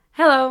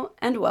Hello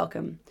and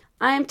welcome.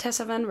 I am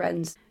Tessa Van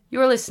Rens. You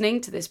are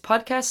listening to this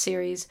podcast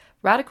series,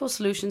 Radical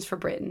Solutions for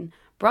Britain,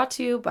 brought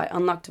to you by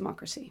Unlock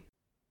Democracy.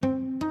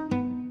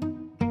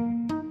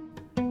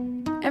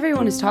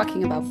 Everyone is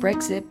talking about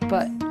Brexit,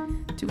 but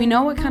do we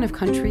know what kind of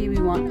country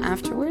we want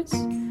afterwards?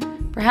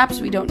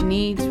 Perhaps we don't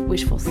need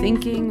wishful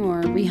thinking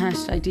or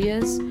rehashed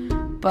ideas,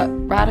 but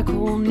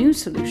radical new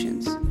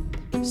solutions.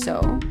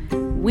 So,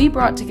 we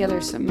brought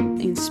together some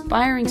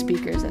inspiring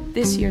speakers at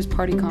this year's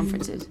party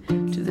conferences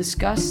to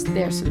discuss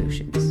their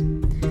solutions.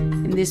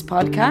 In this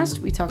podcast,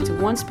 we talk to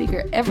one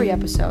speaker every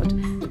episode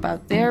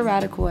about their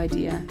radical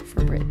idea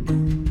for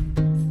Britain.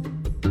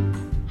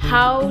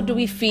 How do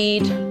we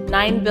feed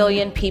 9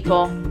 billion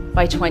people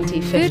by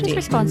 2050? Food is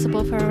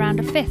responsible for around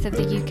a fifth of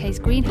the UK's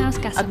greenhouse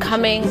gas emissions. A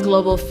coming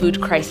global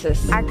food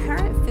crisis. Our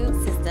current food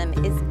system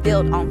is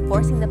built on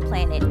forcing the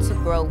planet to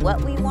grow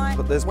what we want.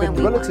 But there's been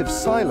relative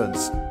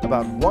silence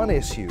about one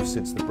issue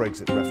since the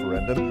Brexit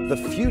referendum, the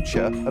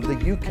future of the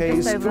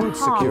UK's food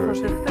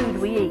security. Half of the food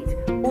we eat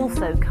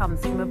also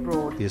comes from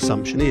abroad. The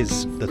assumption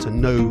is that a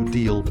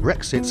no-deal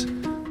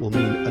Brexit will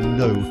mean a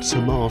no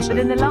tomato. But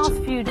in the last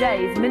few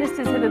days,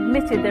 ministers have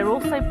admitted they're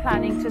also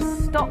planning to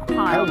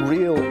stockpile. How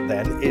real,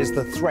 then, is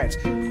the threat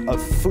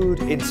of food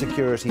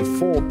insecurity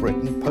for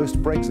Britain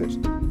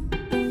post-Brexit?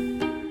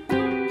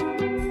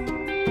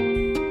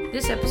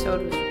 This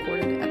episode was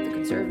recorded at the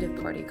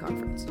Conservative Party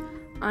conference.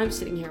 I'm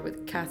sitting here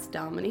with Kath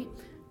Dalmeny.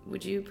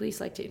 Would you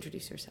please like to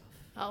introduce yourself?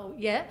 Oh,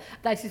 yeah.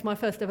 This is my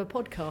first ever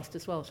podcast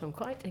as well, so I'm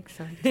quite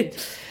excited.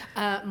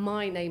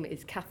 My name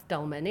is Kath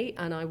Dalmeny,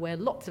 and I wear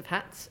lots of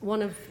hats,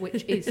 one of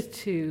which is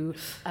to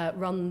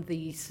run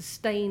the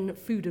Sustain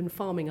Food and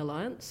Farming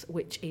Alliance,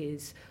 which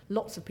is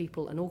lots of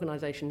people and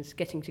organisations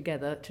getting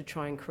together to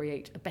try and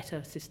create a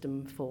better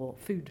system for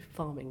food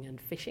farming and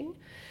fishing.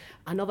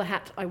 Another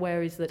hat I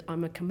wear is that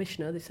I'm a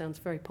commissioner, this sounds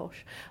very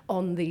posh,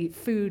 on the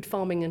Food,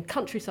 Farming and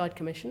Countryside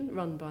Commission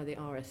run by the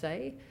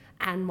RSA.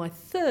 And my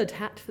third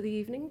hat for the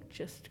evening,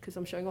 just because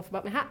I'm showing off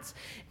about my hats,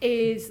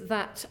 is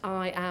that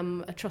I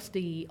am a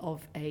trustee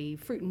of a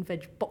fruit and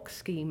veg box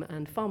scheme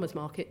and farmers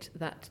market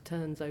that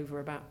turns over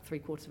about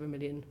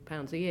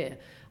 £750,000 a year.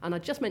 And I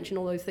just mention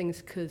all those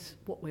things because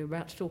what we're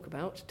about to talk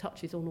about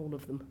touches on all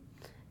of them.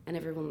 And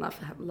everyone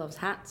loves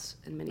hats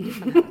and many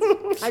different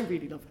hats. I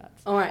really love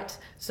hats. All right,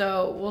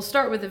 so we'll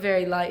start with a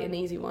very light and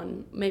easy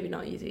one. Maybe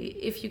not easy.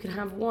 If you could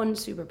have one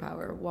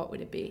superpower, what would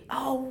it be?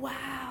 Oh,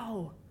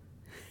 wow.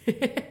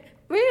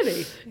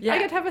 Really? Yeah. I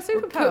could have a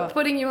superpower.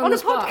 Putting you on the a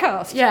spot.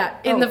 podcast? Yeah,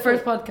 in the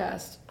first cool.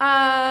 podcast.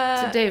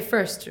 It's a day of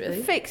first,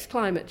 really. Fix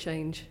climate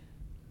change.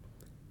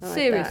 I like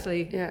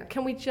Seriously. that. Yeah.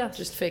 Can we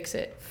just fix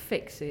it?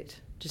 Fix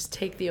it. Just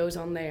take the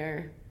ozone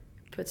layer,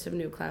 put some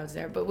new clouds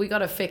there. But we got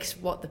to fix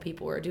what the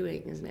people are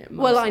doing, isn't it?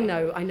 Mostly. Well,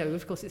 I know.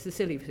 Of course, it's a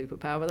silly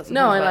superpower. But that's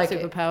no, I about like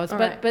superpowers.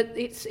 It. But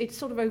it's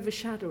sort of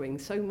overshadowing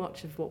so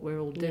much of what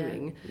we're all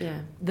doing. Yeah.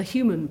 The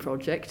human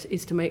project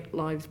is to make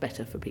lives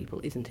better for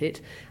people, isn't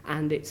it?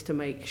 And it's to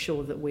make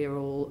sure that we're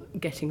all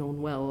getting on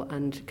well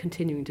and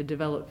continuing to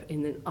develop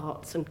in the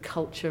arts and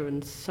culture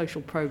and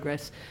social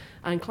progress.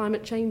 And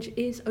climate change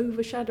is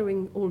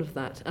overshadowing all of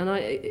that. And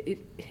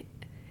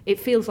it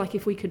feels like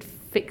if we could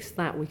fix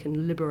that, we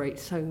can liberate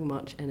so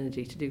much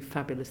energy to do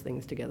fabulous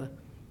things together.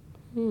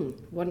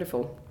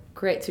 Wonderful.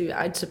 Great too.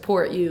 I'd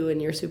support you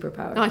and your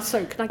superpower.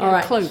 Can I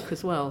get a cloak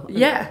as well?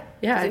 Yeah.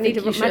 Does it need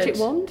a magic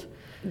wand?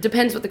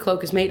 Depends what the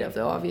cloak is made of,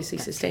 though. Obviously,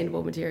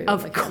 sustainable material.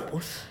 Of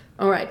course.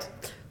 All right.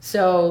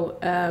 So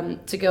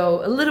to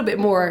go a little bit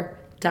more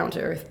down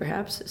to earth,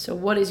 perhaps. So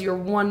what is your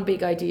one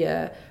big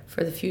idea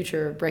for the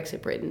future of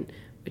Brexit Britain,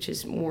 which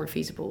is more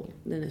feasible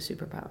than a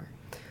superpower?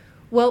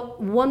 Well,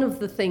 one of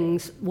the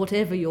things,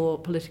 whatever your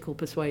political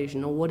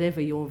persuasion or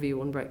whatever your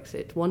view on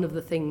Brexit, one of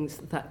the things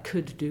that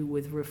could do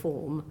with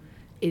reform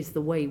is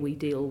the way we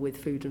deal with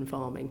food and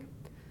farming.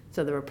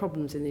 So there are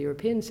problems in the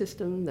European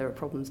system, there are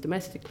problems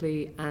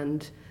domestically,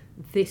 and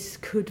this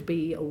could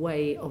be a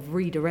way of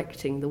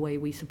redirecting the way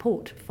we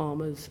support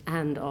farmers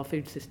and our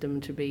food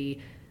system to be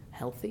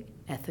healthy,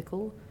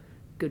 ethical,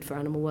 good for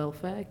animal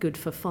welfare, good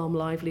for farm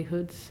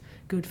livelihoods,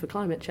 good for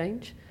climate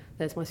change.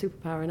 There's my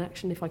superpower in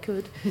action, if I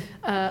could.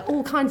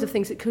 All kinds of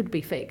things that could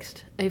be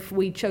fixed if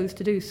we chose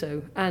to do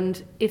so.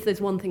 And if there's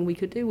one thing we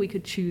could do, we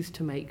could choose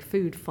to make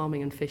food,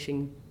 farming and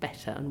fishing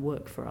better and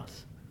work for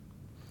us.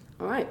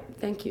 All right,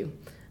 thank you.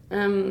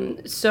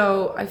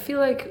 So I feel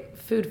like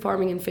food,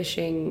 farming and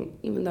fishing,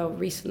 even though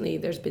recently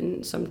there's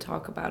been some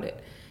talk about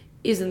it,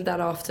 isn't that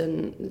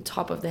often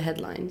top of the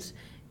headlines.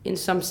 In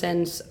some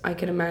sense, I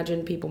can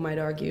imagine people might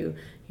argue,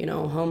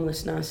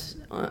 homelessness,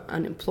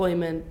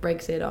 unemployment,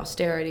 Brexit,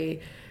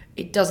 austerity,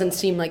 it doesn't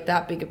seem like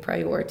that big a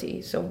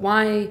priority. So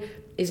why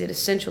is it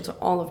essential to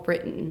all of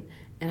Britain?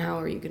 And how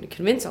are you going to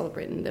convince all of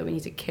Britain that we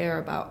need to care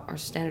about our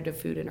standard of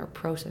food and our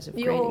process of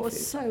creating food? You're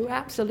so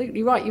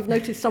absolutely right. You've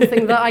noticed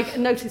something that I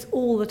notice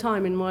all the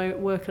time in my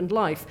work and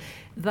life,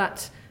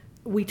 that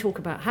we talk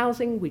about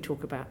housing, we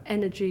talk about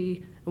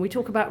energy, And we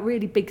talk about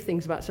really big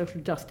things about social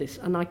justice,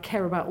 and I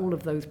care about all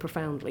of those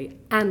profoundly,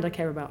 and I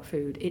care about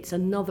food. It's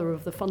another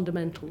of the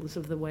fundamentals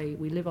of the way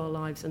we live our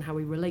lives and how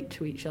we relate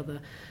to each other,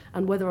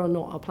 and whether or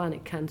not our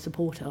planet can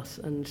support us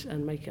and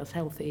make us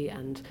healthy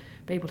and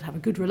be able to have a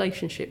good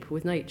relationship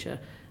with nature.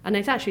 And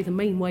it's actually the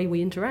main way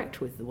we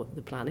interact with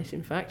the planet,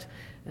 in fact,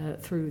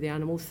 through the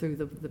animals, through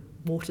the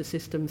water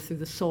systems, through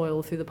the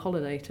soil, through the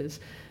pollinators.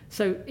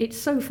 So it's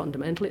so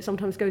fundamental, it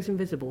sometimes goes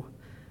invisible.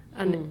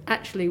 And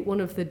actually,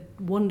 one of the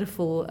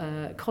wonderful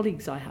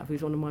colleagues I have,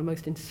 who's one of my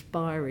most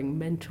inspiring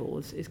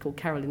mentors, is called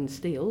Carolyn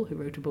Steele, who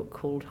wrote a book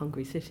called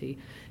Hungry City.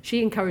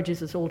 She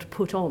encourages us all to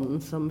put on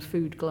some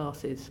food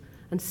glasses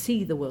and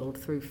see the world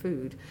through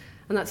food.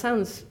 And that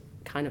sounds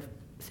kind of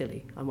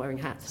silly. I'm wearing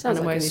hats. Sounds and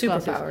I'm like wearing a these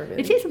superpower. glasses.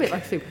 Really. It is a bit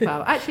like a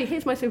superpower. Actually,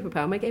 here's my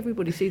superpower. Make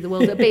everybody see the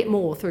world a bit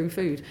more through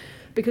food.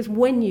 Because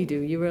when you do,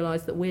 you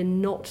realise that we're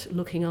not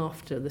looking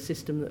after the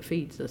system that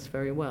feeds us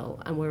very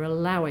well, and we're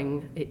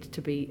allowing it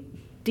to be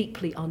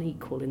deeply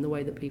unequal in the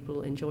way that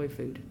people enjoy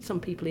food. Some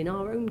people in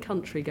our own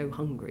country go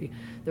hungry.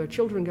 There are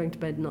children going to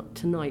bed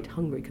tonight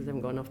hungry because they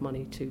haven't got enough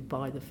money to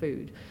buy the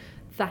food.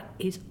 That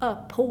is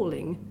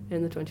appalling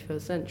in the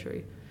 21st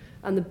century.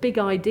 And the big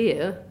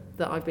idea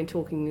that I've been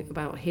talking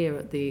about here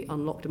at the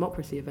Unlock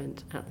Democracy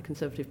event at the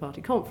Conservative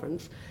Party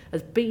conference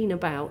has been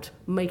about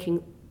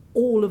making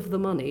all of the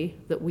money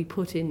that we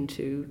put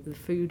into the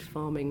food,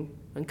 farming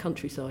and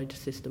countryside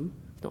system,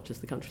 it's not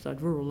just the countryside,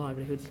 rural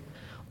livelihoods,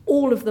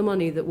 all of the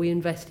money that we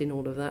invest in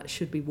all of that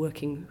should be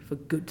working for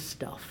good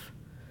stuff.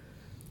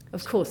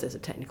 Of course, there's a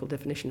technical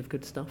definition of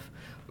good stuff,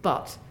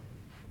 but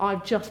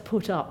I've just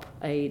put up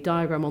a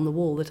diagram on the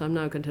wall that I'm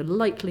now going to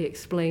lightly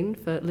explain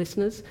for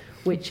listeners,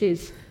 which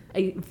is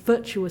a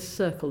virtuous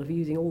circle of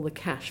using all the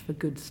cash for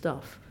good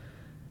stuff.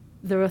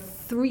 There are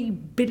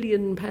 £3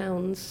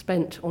 billion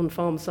spent on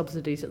farm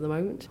subsidies at the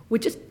moment. We're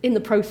just in the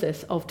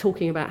process of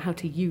talking about how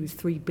to use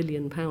 £3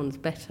 billion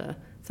better.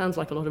 Sounds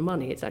like a lot of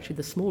money. It's actually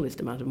the smallest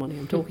amount of money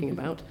I'm talking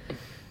about.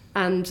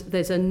 And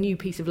there's a new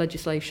piece of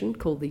legislation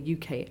called the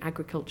UK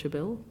Agriculture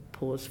Bill.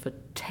 Pause for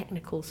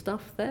technical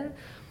stuff there.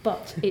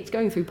 But it's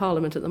going through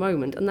Parliament at the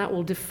moment, and that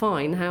will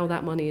define how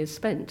that money is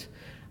spent.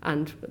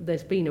 And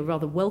there's been a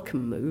rather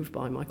welcome move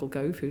by Michael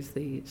Gove, who's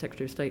the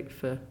Secretary of State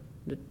for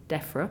the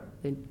DEFRA,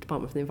 the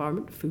Department for the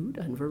Environment, Food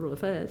and Rural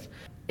Affairs.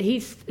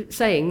 He's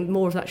saying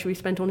more of that should be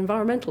spent on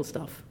environmental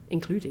stuff,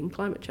 including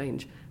climate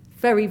change.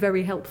 Very,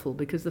 very helpful,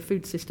 because the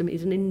food system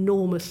is an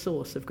enormous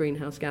source of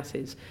greenhouse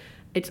gases.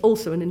 It's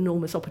also an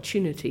enormous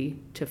opportunity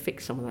to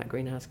fix some of that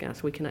greenhouse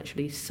gas. We can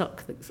actually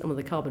suck some of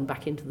the carbon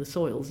back into the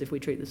soils if we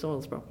treat the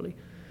soils properly.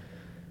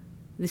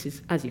 This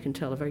is, as you can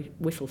tell, a very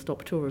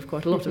whistle-stop tour of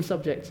quite a lot of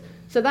subjects.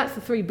 So that's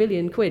the £3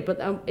 billion,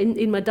 but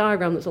in my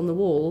diagram that's on the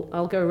wall,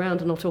 I'll go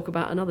around and I'll talk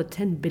about another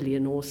 10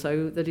 billion or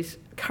so that is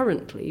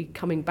currently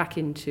coming back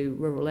into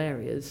rural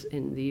areas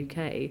in the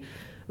UK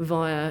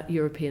via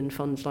European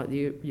funds like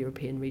the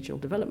European Regional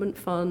Development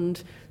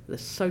Fund, the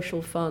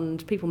Social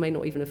Fund. People may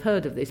not even have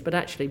heard of this, but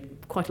actually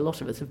quite a lot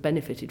of us have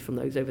benefited from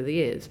those over the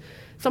years.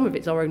 Some of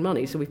it's our own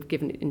money, so we've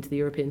given it into the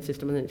European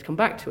system and then it's come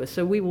back to us.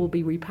 So we will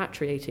be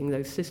repatriating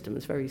those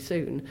systems very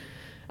soon.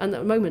 And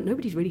at the moment,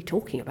 nobody's really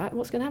talking about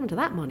what's going to happen to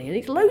that money, and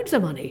it's loads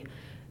of money.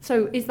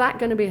 So is that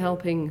going to be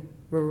helping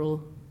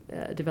rural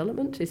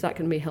development? Is that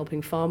going to be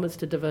helping farmers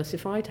to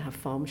diversify, to have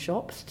farm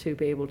shops, to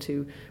be able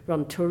to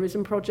run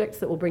tourism projects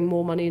that will bring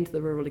more money into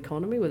the rural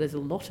economy where there's a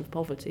lot of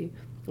poverty,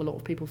 a lot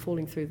of people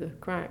falling through the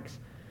cracks?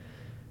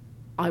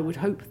 I would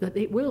hope that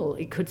it will.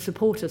 It could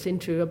support us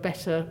into a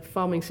better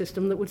farming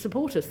system that would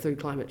support us through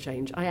climate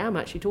change. I am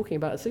actually talking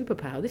about a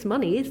superpower. This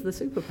money is the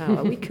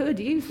superpower. We could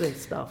use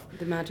this stuff.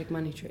 The magic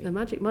money tree. The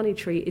magic money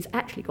tree has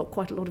actually got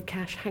quite a lot of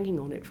cash hanging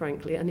on it,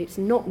 frankly, and it's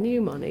not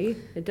new money.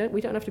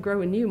 We don't have to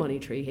grow a new money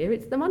tree here.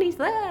 The money's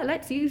there.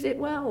 Let's use it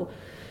well.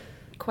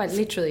 Quite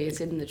literally,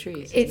 it's in the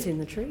trees. It's in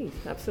the trees,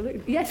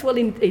 absolutely. Yes, well,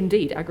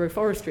 indeed,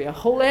 agroforestry, a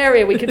whole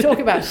area we could talk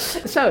about.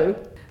 So,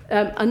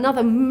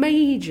 another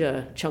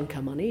major chunk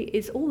of money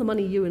is all the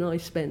money you and I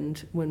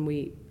spend when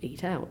we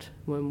eat out,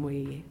 when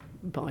we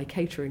buy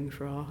catering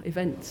for our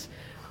events,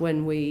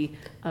 when we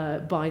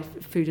buy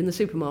food in the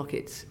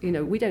supermarkets. You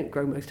know, we don't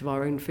grow most of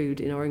our own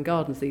food in our own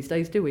gardens these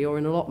days, do we, or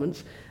in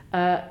allotments?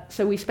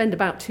 So we spend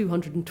about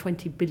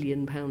 £220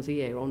 billion a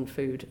year on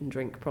food and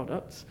drink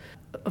products.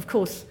 Of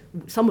course,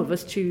 some of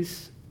us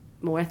choose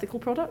more ethical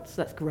products.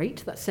 That's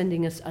great. That's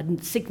sending us a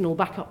signal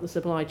back up the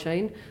supply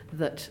chain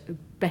that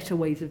better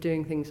ways of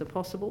doing things are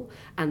possible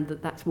and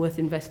that's worth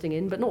investing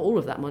in. But not all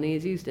of that money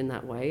is used in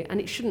that way. And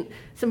it shouldn't.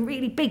 Some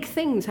really big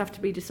things have to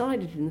be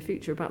decided in the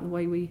future about the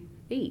way we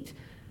eat.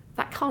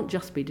 That can't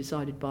just be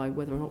decided by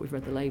whether or not we've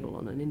read the label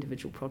on an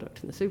individual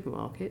product in the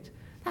supermarket.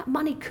 That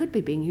money could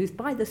be being used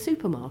by the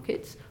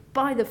supermarkets,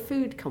 by the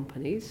food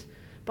companies,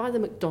 by the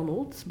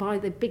McDonald's, by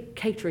the big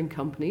catering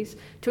companies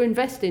to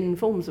invest in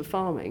forms of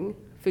farming,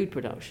 food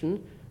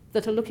production,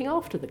 that are looking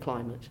after the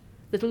climate,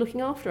 that are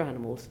looking after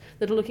animals,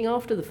 that are looking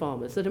after the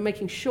farmers, that are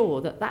making sure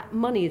that that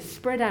money is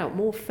spread out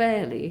more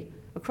fairly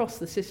across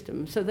the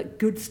system so that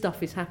good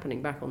stuff is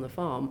happening back on the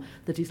farm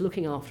that is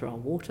looking after our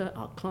water,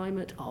 our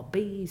climate, our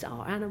bees,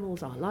 our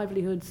animals, our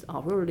livelihoods,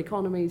 our rural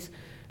economies.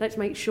 Let's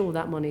make sure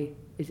that money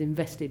is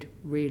invested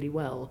really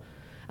well.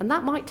 And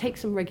that might take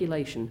some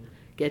regulation.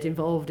 Get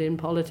involved in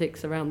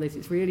politics around this.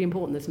 It's really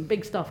important. There's some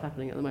big stuff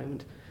happening at the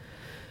moment.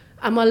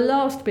 And my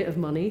last bit of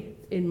money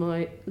in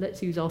my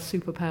let's use our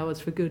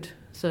superpowers for good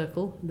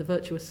circle, the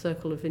virtuous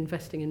circle of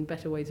investing in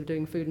better ways of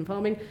doing food and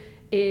farming,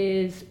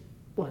 is,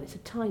 well, it's a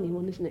tiny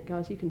one, isn't it,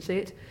 guys? You can see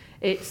it.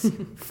 It's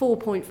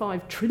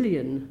 £4.5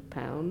 trillion,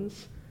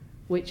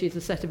 which is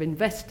a set of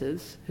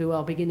investors who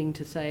are beginning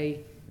to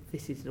say,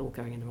 this is all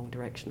going in the wrong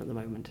direction at the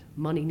moment.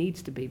 Money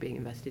needs to be being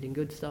invested in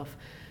good stuff.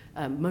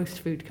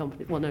 Most food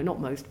companies, well, no, not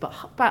most, but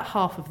about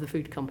half of the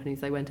food companies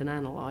they went and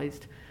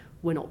analysed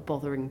were not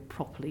bothering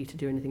properly to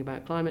do anything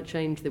about climate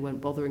change. They weren't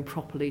bothering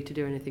properly to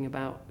do anything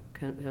about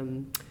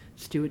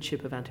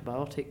stewardship of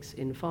antibiotics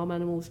in farm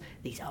animals.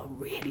 These are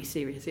really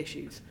serious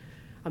issues.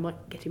 I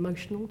might get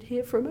emotional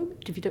here for a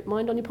moment, if you don't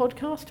mind, on your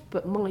podcast,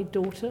 but my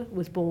daughter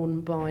was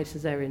born by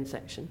caesarean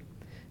section.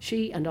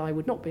 She and I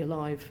would not be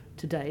alive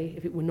today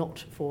if it were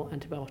not for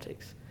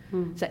antibiotics.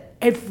 So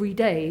every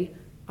day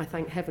I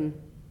thank heaven,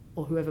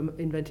 or whoever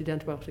invented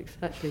antibiotics.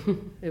 Actually,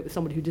 it was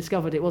somebody who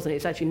discovered it, wasn't it?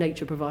 It's actually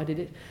nature provided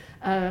it.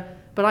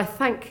 But I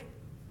thank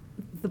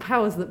the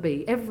powers that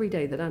be every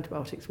day that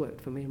antibiotics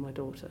worked for me and my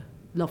daughter.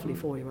 Lovely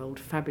 4-year-old,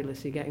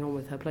 fabulously getting on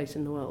with her place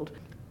in the world.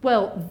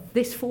 Well,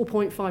 this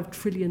 $4.5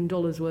 trillion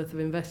worth of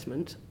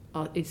investment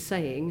is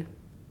saying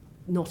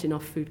not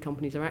enough food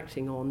companies are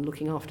acting on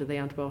looking after the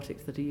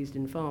antibiotics that are used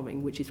in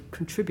farming, which is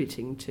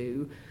contributing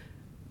to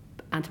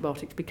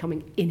antibiotics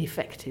becoming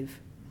ineffective.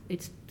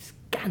 It's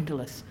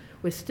scandalous.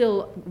 We're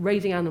still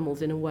raising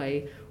animals in a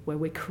way where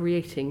we're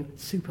creating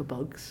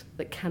superbugs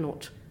that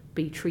cannot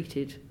be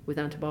treated with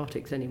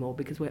antibiotics anymore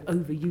because we're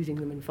overusing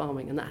them in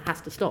farming, and that has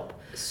to stop.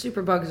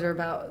 Superbugs are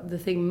about the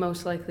thing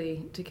most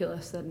likely to kill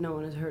us that no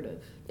one has heard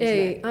of.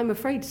 Yeah, I'm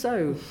afraid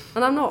so.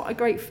 And I'm not a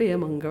great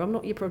fearmonger. I'm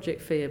not your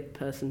Project Fear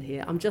person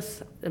here. I'm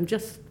just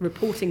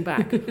reporting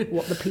back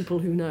what the people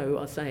who know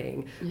are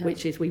saying,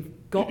 which is we've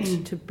got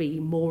to be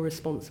more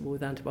responsible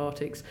with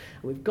antibiotics,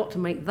 and we've got to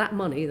make that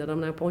money that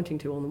I'm now pointing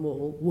to on the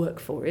wall work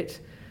for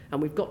it.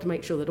 And we've got to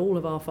make sure that all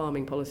of our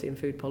farming policy and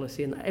food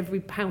policy and that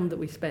every pound that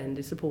we spend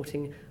is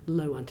supporting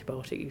low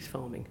antibiotic use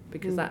farming,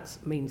 because that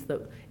means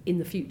that in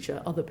the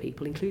future other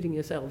people, including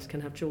yourselves, can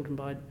have children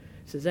by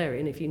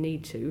caesarean if you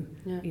need to,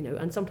 you know,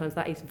 and sometimes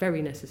that is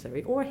very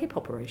necessary, or a hip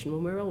operation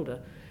when we're older.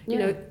 You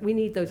know, we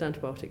need those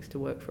antibiotics to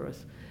work for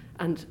us.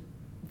 And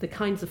the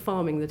kinds of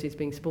farming that is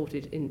being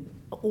supported in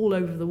all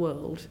over the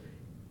world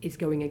is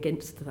going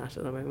against that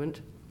at the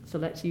moment. So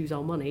let's use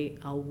our money,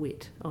 our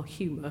wit, our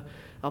humour,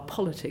 our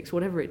politics,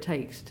 whatever it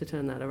takes to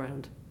turn that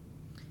around.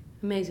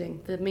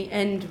 Amazing. Let me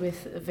end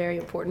with a very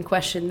important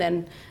question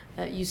then.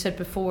 You said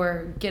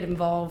before, get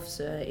involved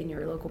in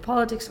your local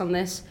politics on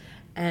this.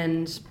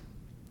 And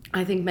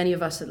I think many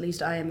of us, at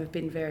least I am, have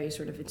been very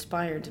sort of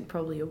inspired and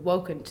probably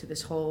awoken to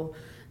this whole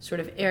sort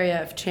of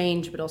area of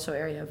change, but also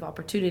area of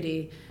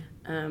opportunity.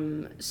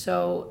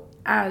 So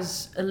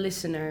as a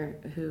listener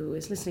who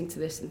is listening to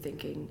this and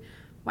thinking,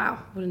 wow,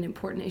 what an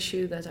important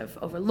issue that I've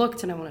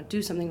overlooked and I want to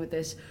do something with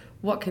this.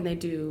 What can they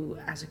do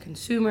as a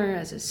consumer,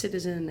 as a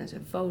citizen, as a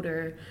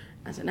voter,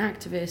 as an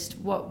activist?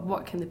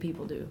 What can the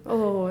people do?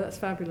 Oh, that's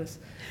fabulous.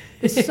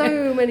 There's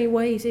so many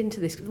ways into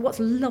this. What's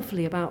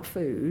lovely about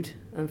food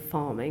and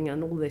farming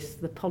and all this,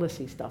 the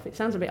policy stuff, it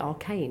sounds a bit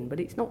arcane, but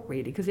it's not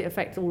really, because it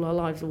affects all our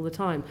lives all the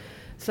time.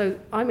 So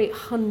I meet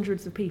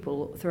hundreds of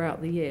people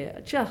throughout the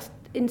year just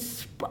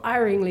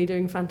inspiringly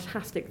doing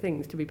fantastic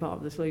things to be part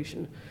of the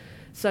solution.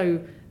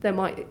 So that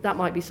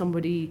might be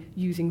somebody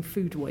using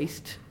food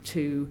waste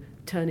to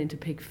turn into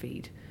pig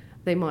feed.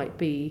 They might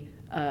be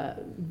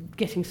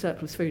getting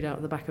surplus food out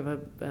of the back of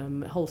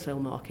a wholesale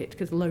market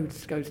because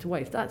loads goes to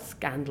waste. That's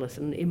scandalous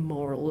and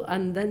immoral.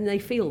 And then they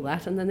feel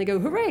that, and then they go,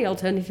 hooray, I'll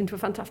turn it into a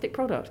fantastic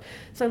product.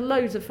 So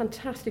loads of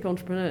fantastic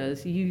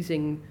entrepreneurs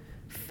using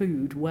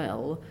food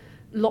well.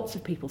 Lots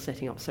of people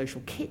setting up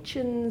social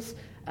kitchens,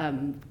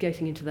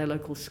 getting into their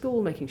local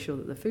school, making sure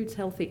that the food's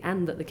healthy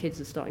and that the kids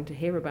are starting to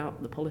hear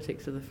about the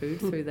politics of the food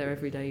through their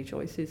everyday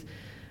choices.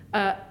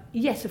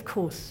 Yes, of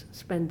course,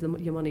 spend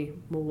your money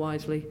more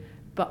wisely,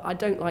 but I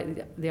don't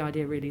like the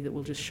idea really that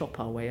we'll just shop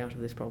our way out of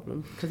this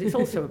problem, because it's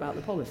also about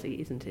the policy,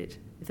 isn't it?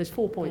 If there's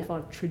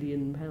 £4.5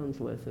 trillion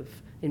worth of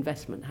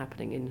investment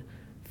happening in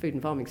food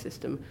and farming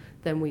system,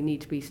 then we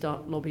need to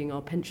start lobbying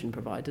our pension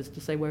providers to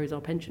say, where is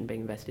our pension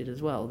being invested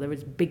as well? There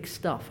is big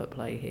stuff at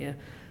play here.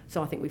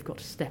 So I think we've got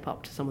to step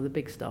up to some of the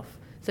big stuff.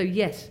 So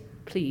yes,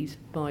 please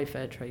buy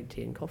fair trade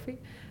tea and coffee,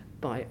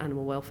 buy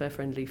animal welfare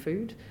friendly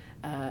food,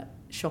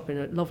 shop in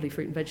a lovely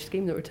fruit and veg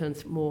scheme that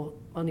returns more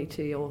money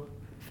to your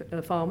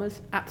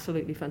farmers.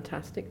 Absolutely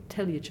fantastic.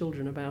 Tell your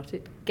children about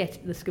it.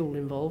 Get the school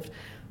involved.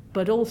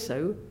 But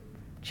also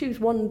choose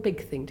one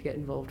big thing to get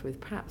involved with,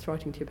 perhaps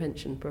writing to your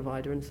pension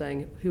provider and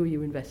saying, who are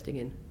you investing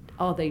in?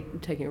 Are they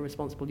taking a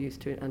responsible use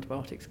to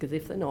antibiotics? Because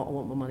if they're not, I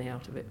want my money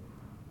out of it.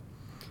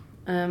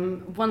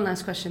 One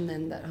last question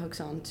then that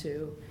hooks on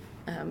to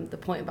the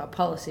point about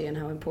policy and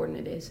how important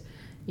it is.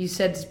 You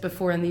said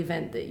before in the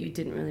event that you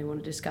didn't really want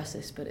to discuss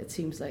this, but it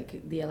seems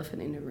like the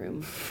elephant in the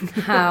room.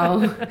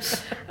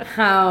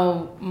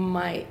 How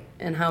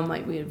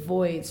might we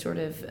avoid sort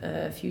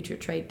of future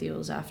trade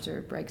deals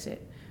after Brexit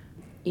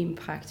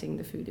impacting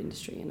the food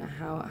industry, and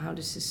how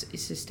does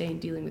sustain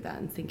dealing with that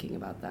and thinking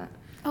about that?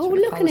 Oh,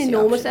 look, an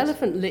enormous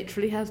elephant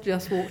literally has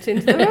just walked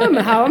into the room.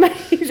 How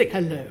amazing.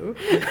 Hello.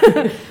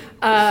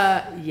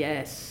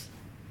 Yes,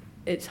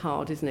 it's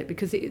hard, isn't it?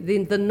 Because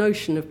the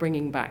notion of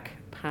bringing back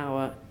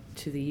power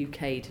to the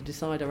UK to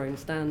decide our own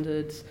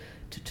standards,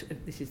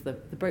 this is the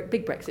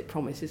big Brexit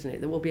promise, isn't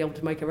it? That we'll be able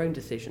to make our own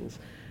decisions.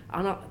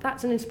 And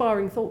that's an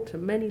inspiring thought to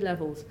many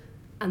levels.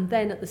 And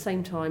then at the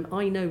same time,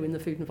 I know in the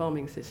food and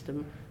farming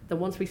system that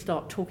once we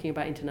start talking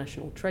about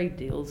international trade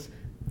deals,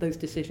 those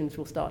decisions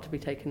will start to be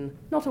taken,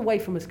 not away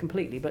from us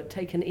completely, but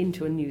taken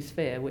into a new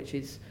sphere, which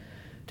is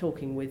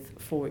talking with,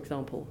 for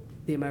example,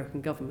 the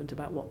American government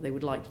about what they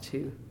would like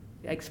to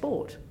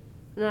export.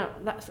 Now,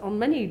 that's on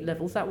many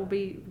levels,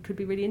 could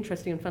be really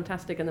interesting and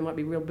fantastic, and there might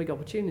be real big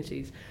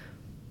opportunities.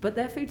 But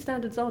their food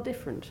standards are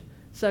different.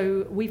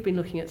 So we've been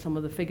looking at some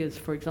of the figures,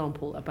 for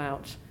example,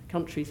 about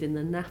countries in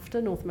the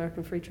NAFTA, North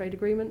American Free Trade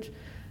Agreement,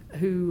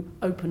 who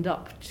opened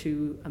up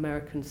to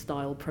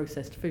American-style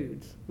processed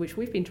foods, which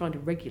we've been trying to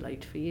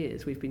regulate for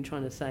years. We've been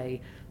trying to say,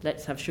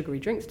 let's have sugary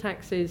drinks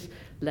taxes,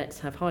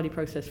 let's have highly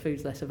processed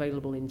foods less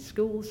available in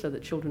schools so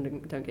that children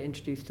don't get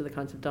introduced to the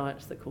kinds of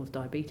diets that cause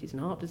diabetes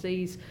and heart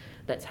disease,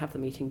 let's have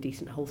them eating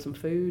decent, wholesome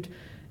food.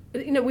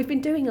 You know, we've been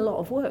doing a lot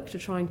of work to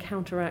try and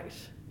counteract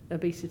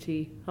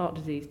obesity, heart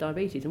disease,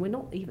 diabetes, and we're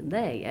not even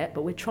there yet,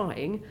 but we're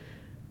trying.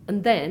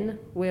 And then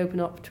we open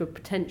up to a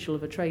potential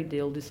of a trade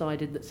deal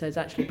decided that says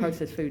actually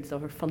processed foods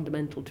are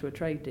fundamental to a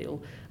trade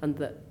deal, and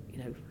that, you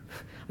know,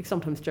 I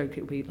sometimes joke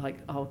it would be like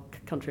our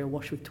country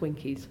awash with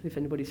Twinkies, if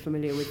anybody's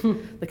familiar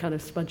with the kind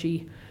of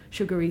smudgy,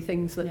 sugary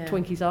things that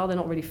Twinkies are. They're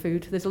not really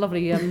food. There's a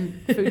lovely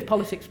food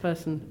politics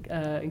person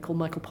called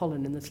Michael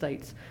Pollan in the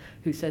States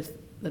who says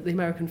that the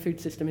American food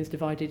system is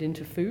divided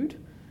into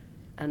food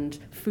and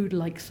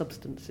food-like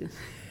substances.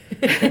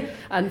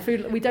 And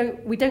food, we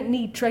don't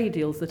need trade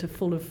deals that are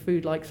full of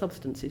food-like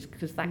substances,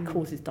 because that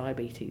causes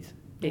diabetes,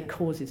 it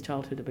causes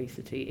childhood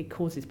obesity, it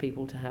causes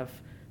people to have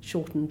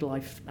shortened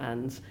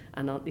lifespans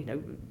and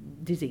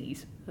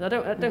disease. I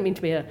don't mean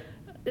to be a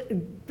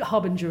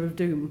harbinger of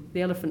doom.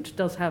 The elephant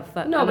does have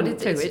that. No, but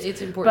it's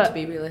important to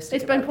be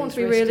realistic. It's important to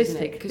be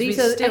realistic because we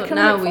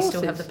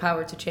still have the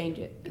power to change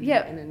it.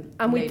 In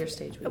a later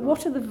stage.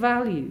 What are the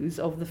values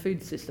of the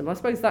food system? I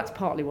suppose that's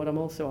partly what I'm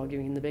also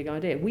arguing in the big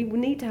idea. We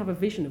need to have a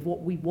vision of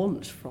what we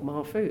want from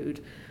our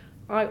food.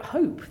 I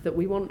hope that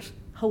we want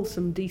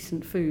wholesome,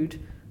 decent food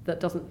that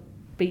doesn't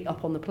beat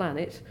up on the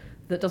planet,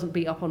 that doesn't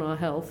beat up on our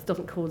health,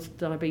 doesn't cause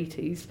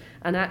diabetes,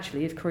 and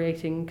actually is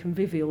creating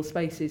convivial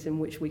spaces in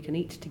which we can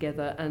eat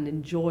together and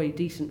enjoy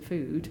decent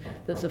food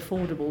that's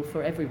affordable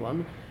for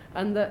everyone,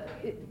 and that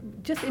it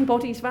just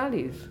embodies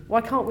values. Why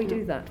can't we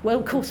do that? Well,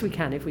 of course we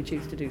can if we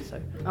choose to do so.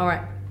 All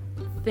right.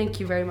 Thank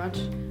you very much.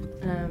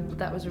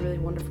 That was a really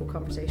wonderful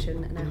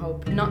conversation, and I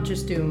hope not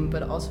just doom,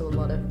 but also a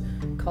lot of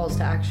calls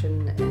to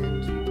action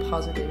and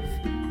positive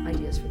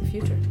ideas for the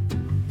future.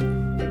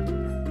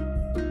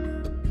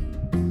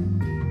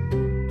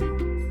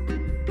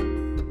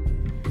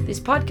 This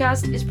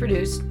podcast is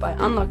produced by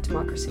Unlock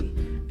Democracy,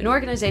 an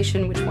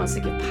organisation which wants to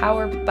give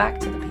power back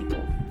to the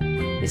people.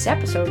 This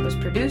episode was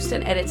produced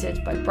and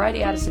edited by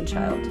Bridie Addison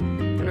Child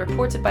and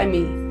reported by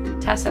me,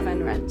 Tessa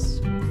Van Rens.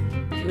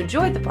 If you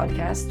enjoyed the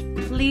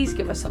podcast, please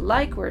give us a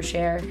like or a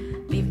share,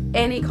 leave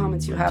any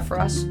comments you have for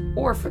us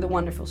or for the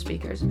wonderful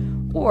speakers,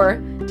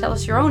 or tell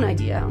us your own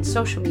idea on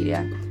social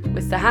media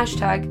with the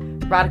hashtag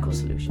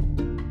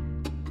 #RadicalSolution.